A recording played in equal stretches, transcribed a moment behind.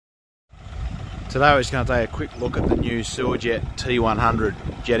Today we're just going to take a quick look at the new Sewerjett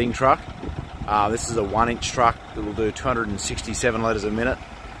T100 jetting truck. This is a 1-inch truck that will do 267 litres a minute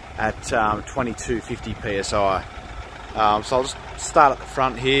at 2250 psi. So I'll just start at the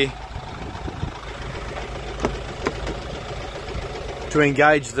front here. To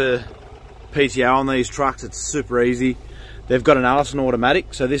engage the PTO on these trucks, it's super easy. They've got an Allison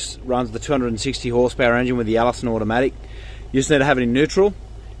automatic, so this runs the 260 horsepower engine with the Allison automatic. You just need to have it in neutral.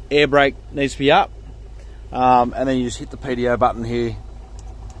 Air brake needs to be up, and then you just hit the PTO button here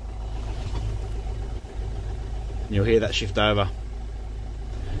and you'll hear that shift over.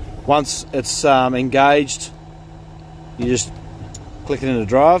 Once it's engaged, you just click it into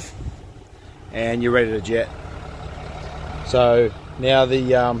drive and you're ready to jet. So now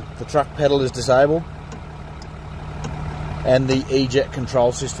the truck pedal is disabled and the Eject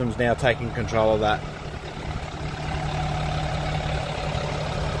Control system is now taking control of that.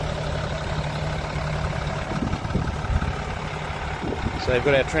 So you've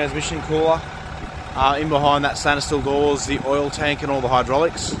got our transmission cooler. In behind that stainless steel door is the oil tank and all the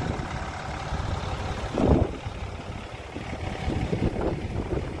hydraulics.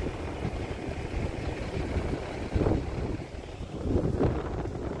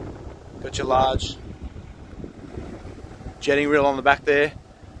 Got your large jetting reel on the back there.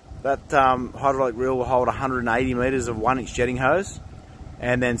 That hydraulic reel will hold 180 metres of 1-inch jetting hose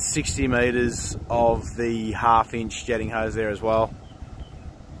and then 60 metres of the 1/2-inch jetting hose there as well.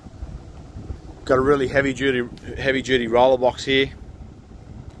 Got a really heavy duty roller box here.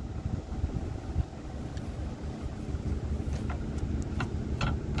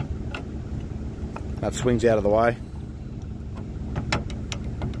 That swings out of the way.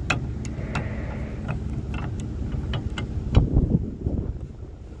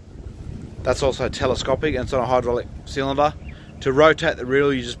 That's also telescopic and it's on a hydraulic cylinder. To rotate the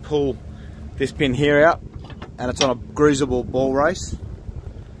reel, you just pull this pin here out and it's on a greasable ball race.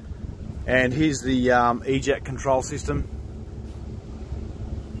 And here's the Eject Control system.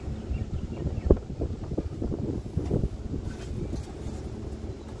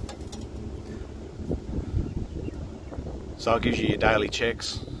 So it gives you your daily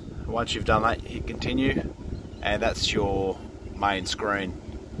checks. Once you've done that, you hit continue, and that's your main screen.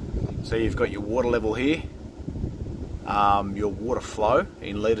 So you've got your water level here, your water flow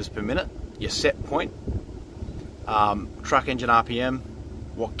in litres per minute, your set point, truck engine RPM,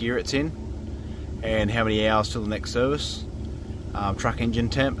 what gear it's in, and how many hours till the next service, truck engine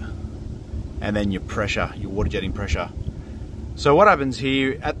temp, and then your pressure, your water jetting pressure. So what happens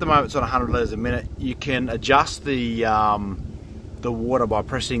here, at the moment it's on 100 litres a minute, you can adjust the water by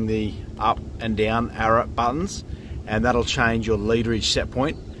pressing the up and down arrow buttons, and that'll change your literage set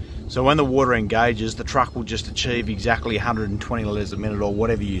point. So when the water engages, the truck will just achieve exactly 120 litres a minute or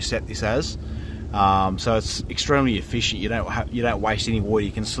whatever you set this as. So it's extremely efficient. You don't waste any water.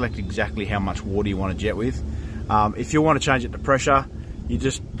 You can select exactly how much water you want to jet with. If you want to change it to pressure, you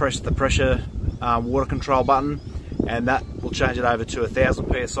just press the pressure water control button, and that will change it over to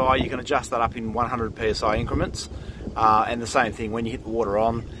 1000 psi. You can adjust that up in 100 psi increments. And the same thing, when you hit the water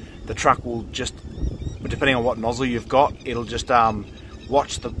on, the truck will just, depending on what nozzle you've got, it'll just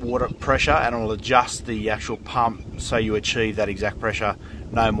watch the water pressure and it'll adjust the actual pump so you achieve that exact pressure,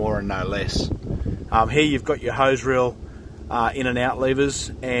 no more and no less. Here you've got your hose reel in and out levers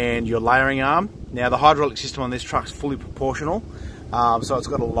and your layering arm. Now the hydraulic system on this truck's fully proportional, so it's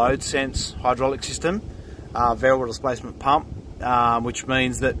got a load sense hydraulic system, variable displacement pump, which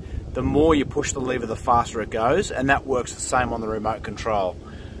means that the more you push the lever, the faster it goes, and that works the same on the remote control.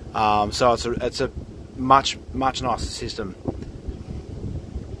 So it's a much nicer system.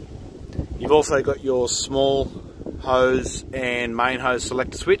 You've also got your small hose and main hose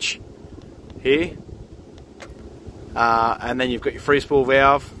selector switch here, and then you've got your free spool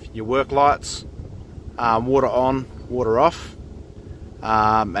valve, your work lights, water on, water off,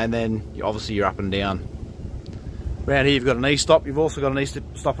 and then obviously you're up and down. Around here you've got an E-stop. You've also got an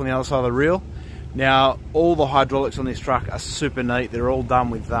E-stop on the other side of the reel. Now all the hydraulics on this truck are super neat. They're all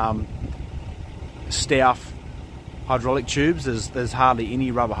done with Stouff hydraulic tubes. There's hardly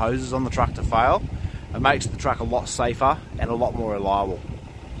any rubber hoses on the truck to fail. It makes the truck a lot safer and a lot more reliable.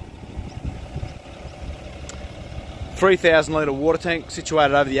 3,000 litre water tank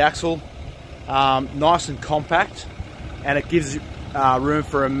situated over the axle, nice and compact, and it gives room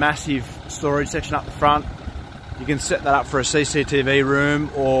for a massive storage section up the front. You can set that up for a CCTV room,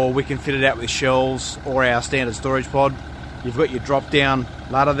 or we can fit it out with shelves or our standard storage pod. You've got your drop down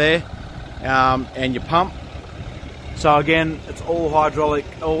ladder there, and your pump. So again, it's all hydraulic.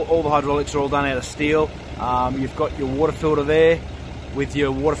 All the hydraulics are all done out of steel. You've got your water filter there with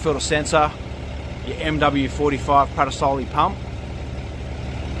your water filter sensor, your MW45 Prattisoli pump,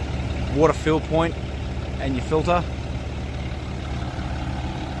 water fill point and your filter.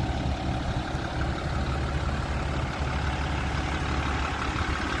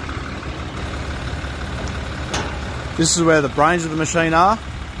 This is where the brains of the machine are.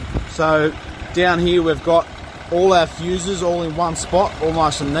 So down here we've got all our fuses all in one spot, all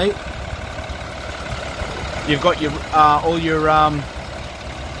nice and neat. You've got your all your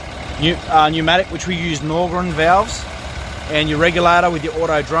pneumatic, which we use Norgren valves, and your regulator with your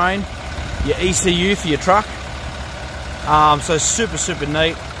auto drain, your ECU for your truck. So super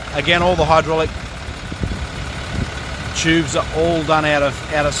neat. Again, all the hydraulic tubes are all done out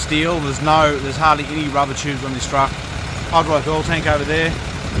of steel. There's hardly any rubber tubes on this truck. Hydraulic oil tank over there.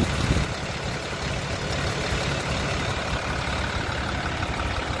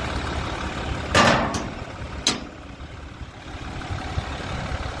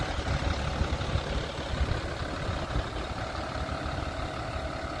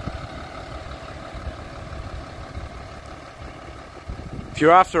 If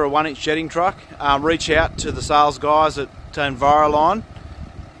you're after a 1-inch jetting truck, reach out to the sales guys at Enviroline.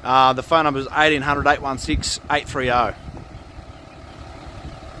 The phone number is 1800 816 830.